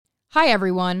Hi,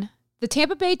 everyone. The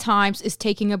Tampa Bay Times is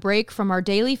taking a break from our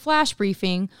daily flash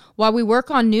briefing while we work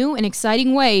on new and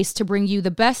exciting ways to bring you the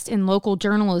best in local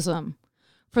journalism.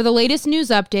 For the latest news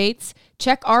updates,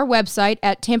 check our website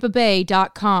at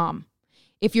tampabay.com.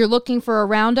 If you're looking for a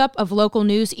roundup of local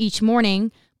news each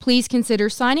morning, please consider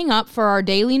signing up for our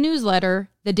daily newsletter,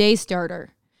 The Day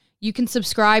Starter. You can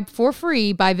subscribe for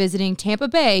free by visiting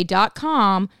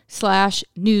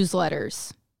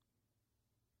tampabay.com/newsletters.